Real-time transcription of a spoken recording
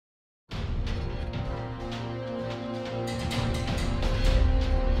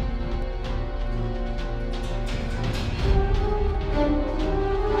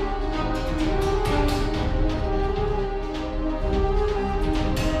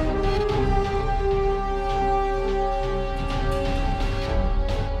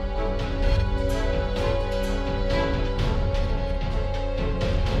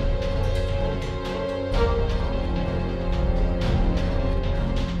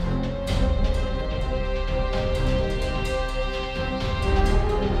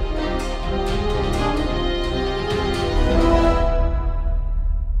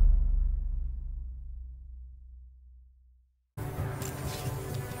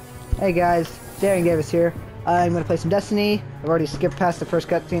Hey guys, Darren Gavis here. I'm gonna play some Destiny. I've already skipped past the first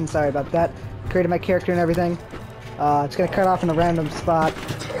cutscene, sorry about that. Created my character and everything. It's gonna cut off in a random spot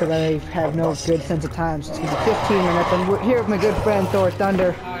because I have no good sense of time, so it's gonna be 15 minutes. I'm here with my good friend Thor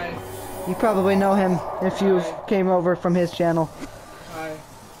Thunder. Hi. You probably know him if you came over from his channel. Hi.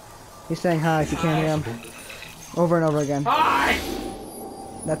 He's saying hi if you can't hear him. Over and over again. Hi!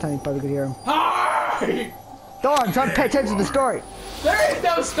 That time you probably could hear him. Hi! Thor, I'm trying to pay attention to the story. There is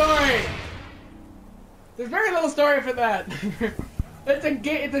no story! There's very little story for that.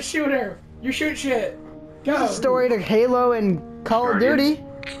 It's a shooter. You shoot shit. Go. There's a story to Halo and Call of Duty.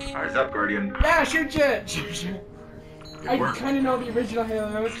 Eyes up, Guardian. Yeah, shoot shit. Shoot shit. I kind of know the original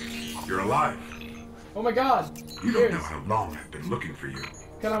Halos. You're alive. Oh my god. You don't know how long I've been looking for you.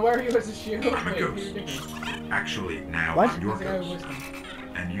 Can I wear you as a shield? I'm a Wait, ghost. you're ridiculous. Actually, now What? I'm your It's like I was ghost. listening.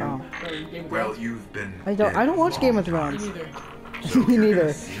 And you, Oh. Oh, you Game of well, Thrones? you've been I don't watch Game of Thrones. Me neither. Me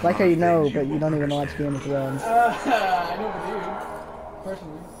neither. Like how you know, but you don't even watch Game of Thrones. I know the dude.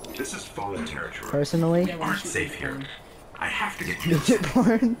 Personally. This is fallen territory. Personally, Yeah, when I Aren't shoot safe here. porn. I have to get you. midget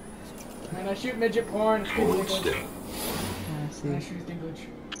porn. And I shoot midget porn. It's Hold Dinklage. still. I And I see. shoot Dinklage.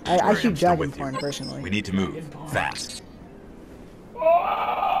 I Sorry, shoot I'm still dragon with you. porn personally. We need to move fast.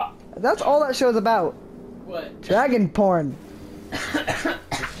 That's all that show's about. What? Dragon porn.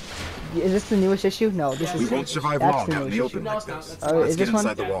 Is this the newest issue? No, this We is. won't survive That's long the out in the newest open No, like it's not. this. That's Oh, Let's is get this one?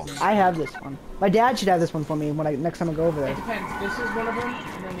 inside the walls. I have this one. My dad should have this one for me when next time I go over It there. depends. This is one of them,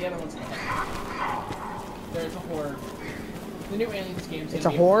 and then the other one's not. There's a horror. The new Aliens game's It's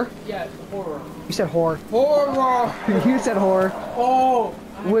gonna a be horror? Yeah, horror. You said horror. Horror! You said horror, Oh!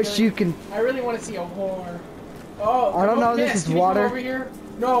 which you can. I really want to see a horror. Oh, I don't know, this Mist, is can you come water. over here?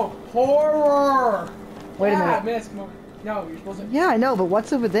 No, horror! Wait a Yeah, minute. Mist, come over. No, you're supposed to. Yeah, I know, but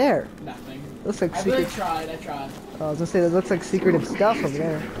what's over there? Nothing. Looks like I really secret. tried. I tried. I was gonna say that looks like secretive stuff over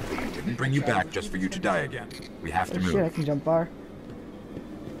there. Didn't bring you back just for you to die again. We have Oh to shit, I move. can jump far.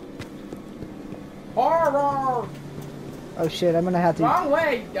 Horror! Oh shit, I'm gonna have to. Wrong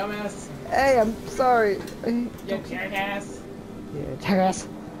way, dumbass. Hey, I'm sorry. You jackass. Yeah, jackass.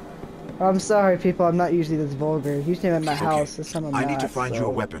 I'm sorry, people. I'm not usually this vulgar. Usually I'm at my house. This time I'm I not. need to find you so a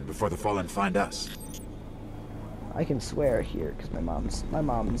weapon before the Fallen find us. I can swear here because my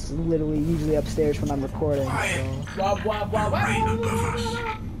mom's literally usually upstairs when I'm recording. So. Wah, wah, wah, wah. Right above us.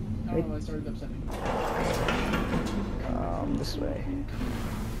 I don't know, it started upsetting. This way.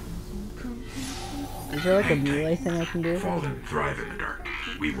 Is there like a melee thing I can do? Fallen thrive in the dark.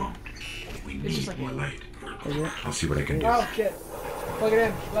 We won't. We It's just need like more a- light. Is it? I'll see what I can do. Oh shit. Plug it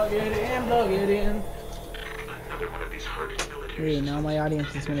in. Plug it in. Plug it in. Another one of these hardened militaries. Hey, now my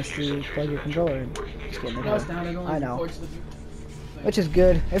audience is gonna see plug your controller in. Just kidding. No, it's not. It only I know. records the Which is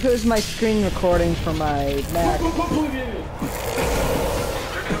good. If it was my screen recording from my Mac, They're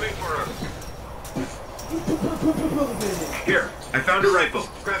coming for us. Here, I found a rifle.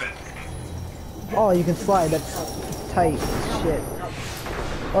 Grab it. oh, you can slide. That's tight. Shit.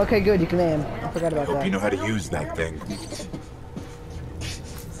 Okay, good. You can aim. I forgot about Hope that. you know how to use that thing.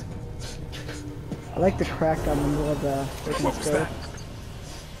 I like the crack on the middle of the freaking What was scope. that?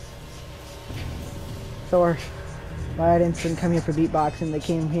 Thor, my audience didn't come here for beatboxing. They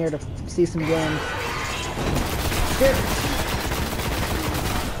came here to see some games. Shit.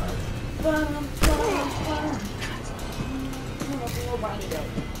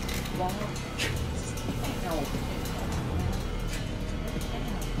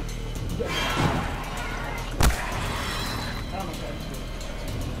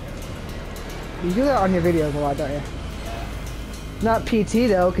 You do that on your videos a lot, don't you? Not PT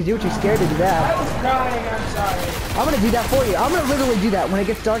though, because you're too scared to do I that. was crying. I'm sorry. I'm gonna do that for you. I'm gonna literally do that when it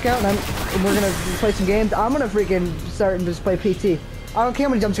gets dark out and we're gonna play some games. I'm gonna freaking start and just play PT. I don't care how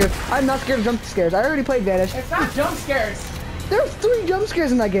many jump scares. I'm not scared of jump scares. I already played Vanish. It's not jump scares. There's 3 jump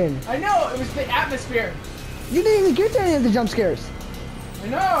scares in that game. I know. It was the atmosphere. You didn't even get to any of the jump scares. I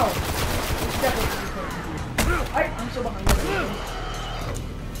know. It's definitely. I'm so behind.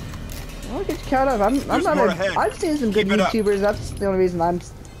 I'll get you caught up. I'm There's not more a, ahead. I've seen some good Keep it up. YouTubers. That's the only reason I'm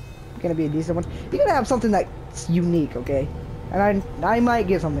gonna be a decent one. You gotta have something that's unique, okay? And I might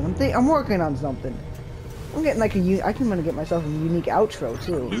get something. I'm working on something. I'm getting like I'm gonna get myself a unique outro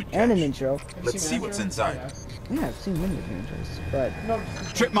too, Loot and an cache. intro. Let's see what's inside. Yeah, I've seen many different intros, but No.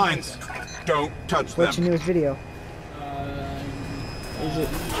 Trip mines. Don't touch what's your them. newest video? Is it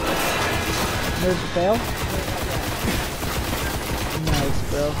Nerds to Fail? Nice,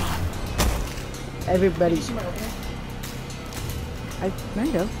 bro. Everybody, You see my opening? I might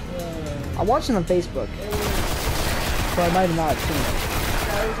have. I watched it on Facebook, so I might have not seen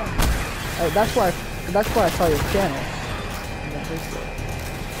it. That's why I saw your channel. On Facebook.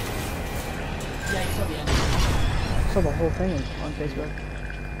 Yeah, you saw the end. I saw the whole thing on Facebook.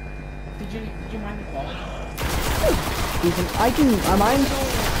 Did you mind the quality? Decent. Mine's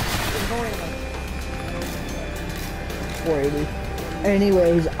It's only like 480.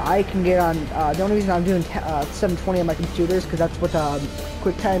 Anyways, I can get on, the only reason I'm doing 720 on my computer is because that's what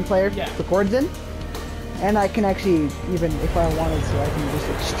QuickTime Player records in. And I can actually, even if I wanted to, I can just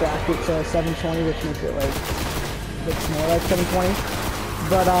extract it to 720, which makes it like, looks more like 720.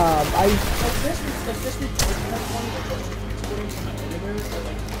 But, like this recording has one exporting to my editor or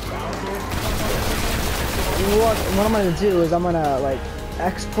like browser. what I'm gonna do is I'm gonna, like,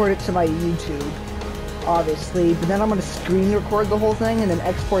 export it to my YouTube, obviously, but then I'm gonna screen record the whole thing and then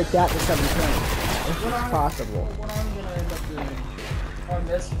export that to 720, if it's possible. What I'm gonna end up doing on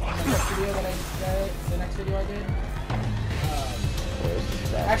this next video that the next video I did.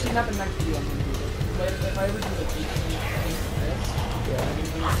 Actually, not the next video I'm gonna do. But if I ever do the HD thing for this, I'm gonna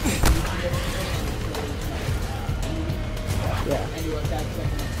do Yeah. and you attach that.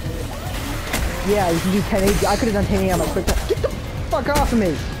 Yeah, you can do 1080. I could have done 1080 on my QuickTime. Get the fuck off of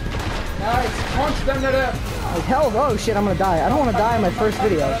me! Nice, punch them to death. Like hell, oh shit, I'm gonna die. I don't want to die in my first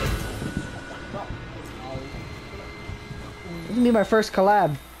video. This is gonna be my first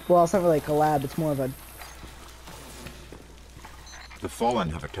collab. Well, it's not really a collab. It's more of a The Fallen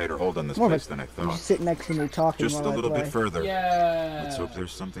have a tighter hold on this more of place a than I just thought. sit next to me talking Just a while I little bit play. further. Yeah. Let's hope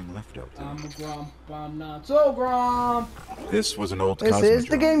there's something left out there. I'm a grump, I'm not so grump. This was an old This is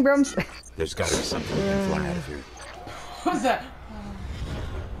the Cosmodrome. game, Grumps. There's gotta be something we can fly out of here. What's that?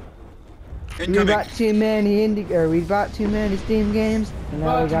 We Incoming! bought too many we bought too many Steam games, and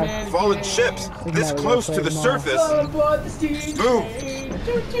now we got. Fallen ships! This close to the surface! Oh, but the steam Move. train.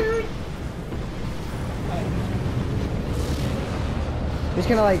 Toot, toot. I'm just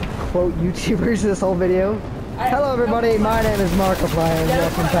gonna like quote YouTubers this whole video. Hello everybody, my name is Markiplier and Yeah,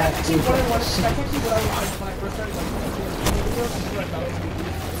 that's welcome what back that's to. actually what I wanted. That's actually what I was when I first started like watching videos. That's what I thought it was gonna be.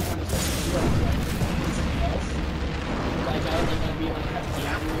 Like I was like gonna be like have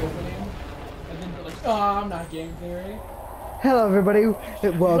game theory opening, and then be like, oh, I'm not game theory. Hello everybody,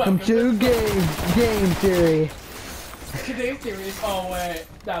 welcome to Game Theory. Today's theory is, oh wait,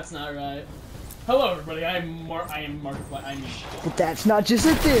 that's not right. Hello everybody, I am Markiplier. I mean, But that's not just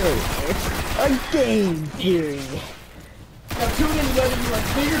a theory, it's a game theory. now tune in whether you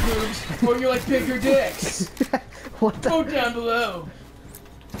like bigger boobs or you like bigger dicks. What the? Vote down below.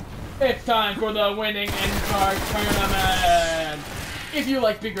 It's time for the winning end card tournament. If you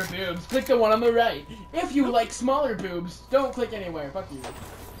like bigger boobs, click the one on the right. If you like smaller boobs, don't click anywhere. Fuck you.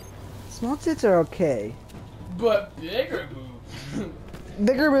 Small tits are okay. But bigger boobs.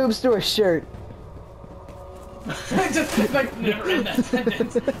 Bigger boobs through a shirt. Just like never in that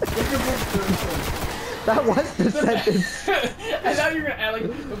sentence. Bigger boobs through a shirt. That was the sentence. I thought you were gonna add like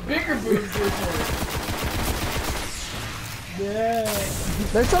bigger boobs through a shirt. Yeah.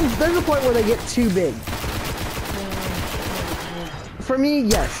 There's a point where they get too big. For me,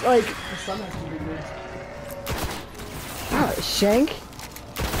 yes. Like, Some has to be boobs. Shank?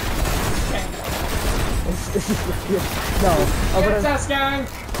 No. Get us, gang!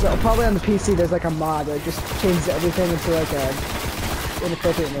 So probably on the PC there's like a mod that just changes everything into like a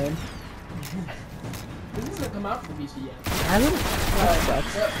inappropriate name. This hasn't come out for the PC yet. Hasn't? That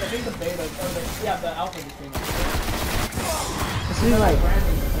sucks. I think the beta, the alpha just came out. This is like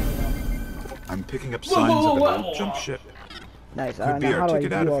Branding just came out. I'm picking up Whoa, signs whoa, of an whoa, old jump ship. nice. Could be Now our how do I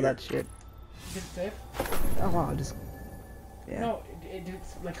ticket out do of all here. that shit? Is it safe? Oh wow, just yeah. No, it did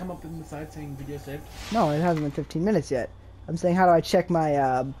like come up in the side saying video saved. No, it hasn't been 15 minutes yet. I'm saying how do I check my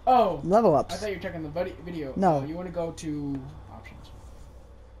Oh, level I ups? thought you were checking the video. No. You want to go to options,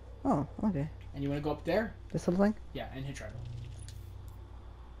 Oh, okay. and you want to go up there. This little thing? Yeah, and hit triangle.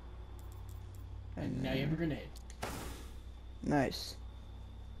 And now you have a grenade. Nice.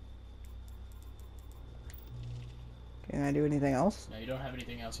 Can I do anything else? No, you don't have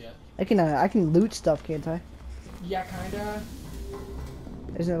anything else yet. I can loot stuff, can't I? Yeah, kinda.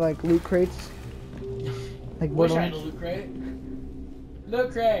 Isn't it like loot crates? Like Wish I had Borderlands? a loot crate.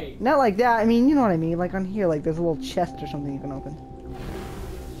 Loot crate. Not like that. I mean, you know what I mean. Like on here, like there's a little chest or something you can open.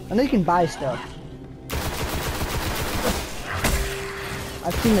 I know you can buy stuff.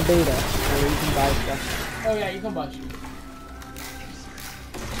 I've seen the beta where you can buy stuff. Oh yeah, you can buy.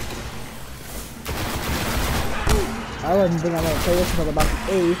 I wasn't thinking I'm gonna play this until about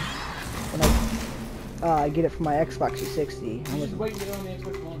the 8th when I get it for my Xbox 360. I was, Just wait until on the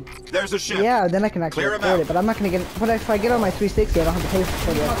Xbox One. There's a ship! yeah, then I can actually Clear 'em afford out. it. But I'm not gonna get. But if I get it on my 360, I don't have to pay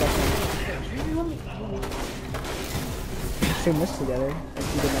for the Xbox One. Stream this together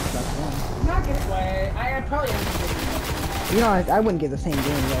if you get an Xbox One. I'm not gonna play. I probably am. You know, I wouldn't give the same game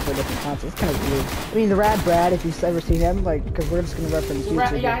though for different consoles. It's kind of weird. I mean, the Rad Brad, if you've ever seen him, like, because we're just gonna reference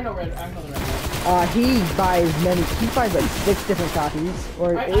YouTube. Yeah, I know the Red. He buys like 6 different copies,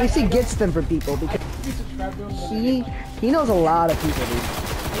 or at least he gets them for people because he knows a lot of people, dude.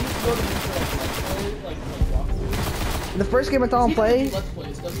 I used to go to him for like walkthroughs. The first game I saw him play, Let's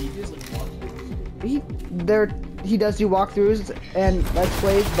plays, does he? He does like walkthroughs. he does do walkthroughs and let's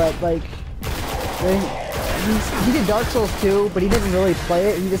plays, but like he did Dark Souls 2, but he didn't really play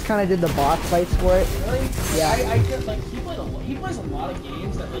it. He just kind of did the boss fights for it. Really? Yeah. I just, like he plays a lot of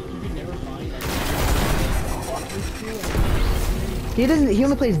games that like you could never find like walkthroughs to. He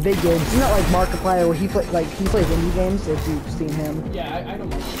only plays big games. He's not like Markiplier where he plays indie games. If you've seen him. Yeah, I don't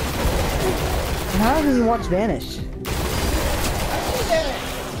know. How have you watched Vanish?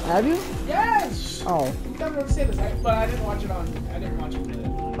 Have you? Yes. Oh. I'm never gonna say this, but I didn't watch it with it.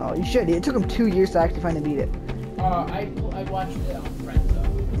 Oh, you should. It took him 2 years to actually find and beat it. I watched it on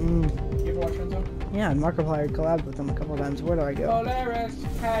Friendzone. You ever watch Friendzone? Yeah, Markiplier collabed with him a couple of times. Where do I go? Polaris.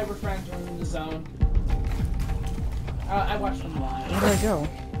 Hey, we're friends. We're in the zone. I watched them live. Where do I go?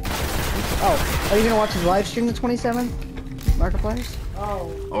 Oh, are you gonna watch his live stream the 27th? Markiplier's? Oh.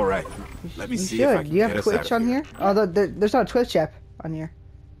 All right. Let me You see if I should. can Do you have get us out Twitch of on here? Oh, there's not a Twitch app on here.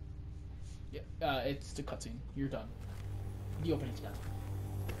 Yeah, it's the cutscene. You're done. The opening's done.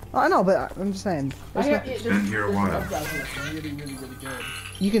 Oh, I know, but I'm just saying. It's been here a while. Really, really, really good.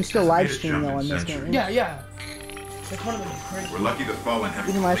 You can still live stream though on this game. Yeah, yeah. It's one of the great. We're lucky the fallen have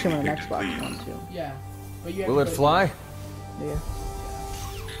You can live stream on an completely Xbox picked one the too. Yeah. But you have Will it fly? Yeah.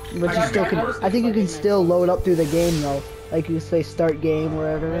 But you still can. I think you can still load up through the game though. Like you say, start game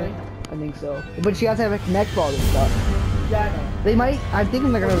wherever. Really? I think so. But you have to have a Kinect ball and stuff. Yeah, I know. They might. I'm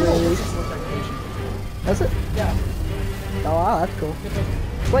thinking they're gonna release. That's it. Yeah. Oh wow, that's cool. It's like,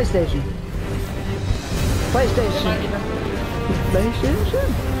 PlayStation. it might PlayStation. be nothing. PlayStation.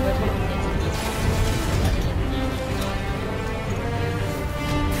 That's one of the things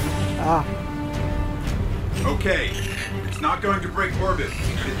Ah. Okay. It's not going to break orbit.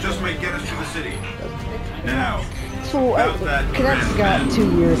 It just might get us to the city. Now, So Kinect's got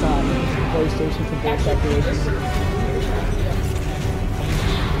 2 years on PlayStation for voice activation.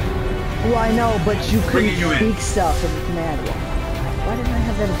 Well, I know, but you couldn't Bringing you in. speak stuff in the command. Why didn't I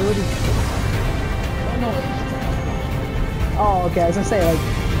have that ability? Oh, okay. I was gonna say, like,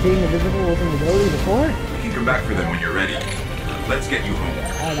 being invisible was an ability before. you can come back for them when you're ready. Let's get you home. I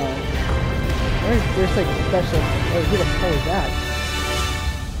don't know. There's like a special. Oh, who the hell is that?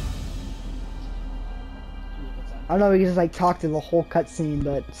 I don't know. We can just like talk to the whole cutscene,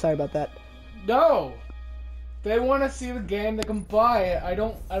 but sorry about that. No! They want to see the game, they can buy it. I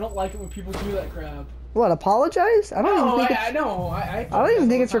don't like it when people do that crap. What? Apologize? I don't even think it's. I know. I I don't even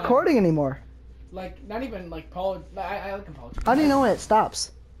think it's all the time. recording anymore. Like, not even like I like apologize. How do you know when it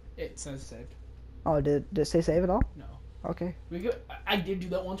stops? It says saved. Oh, did it say save at all? No. Okay. I did do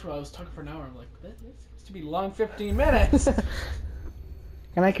that once where I was talking for an hour. I'm like, this seems to be long 15 minutes.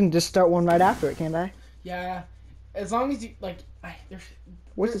 And I can just start one right after it, can't I? Yeah, as long as you like,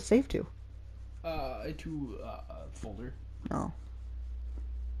 Where's it save to? into folder. Oh.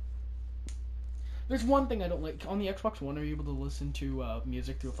 There's one thing I don't like on the Xbox One. Are you able to listen to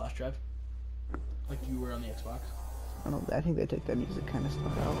music through a flash drive, like you were on the Xbox? I don't. I think they took that music kind of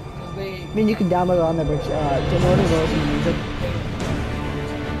stuff out. 'Cause they. I mean, you can download it on the bridge. Download and listen to music.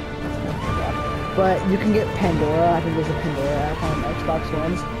 But you can get Pandora. I think there's a Pandora app on Xbox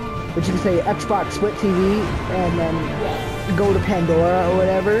Ones. But you can say Xbox Split TV and then go to Pandora or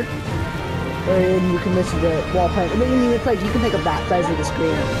whatever. And you can listen to while playing. I mean, it's like you can take up that size of the screen.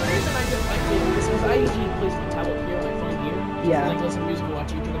 The reason I didn't like it is because I usually play the tablet here, my phone here. Yeah. Like listen to music and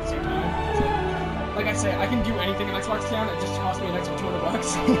watch YouTube at the same time. It's like I say, I can do anything an Xbox can. It just costs me an extra $200.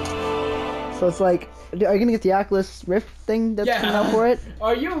 So it's like, are you gonna get the Oculus Rift thing that's coming out for it?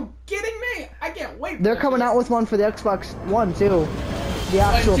 Are you kidding me? I can't wait. For They're that coming shit. out with one for the Xbox One too. The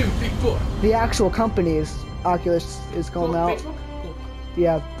 1, actual, 2, 3, 4. the actual company's Oculus is going out. Facebook? Cool.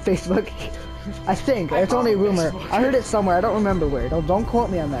 Yeah, Facebook. I think I it's only a follow rumor. Facebook. I heard it somewhere. I don't remember where. Don't quote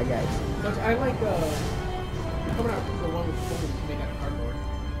me on that, guys. But I like coming out for one with made out of cardboard.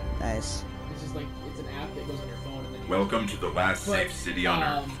 Nice. It's just like it's an app that goes on your phone and then. Welcome to the last But, safe city on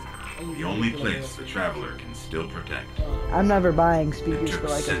Earth. The only really place the traveler can still protect. I'm never buying It speakers took for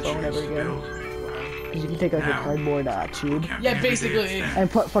like a phone ever centuries to again. build. 'Cause you can take like a Now, cardboard tube Can't Yeah, be every day basically. it's them. and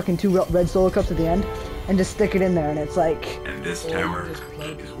put fucking 2 red solo cups at the end and just stick it in there, and it's like, And this tower is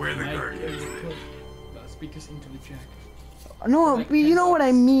where the Guardians live. Speakers into the jack. no, Like but you know what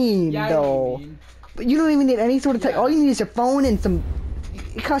I mean, Yeah, I know what you though. mean. But you don't even need any sort of tech. Yeah. All you need is your phone and some.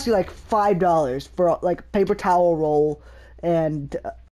 It costs you like $5 for like a paper towel roll and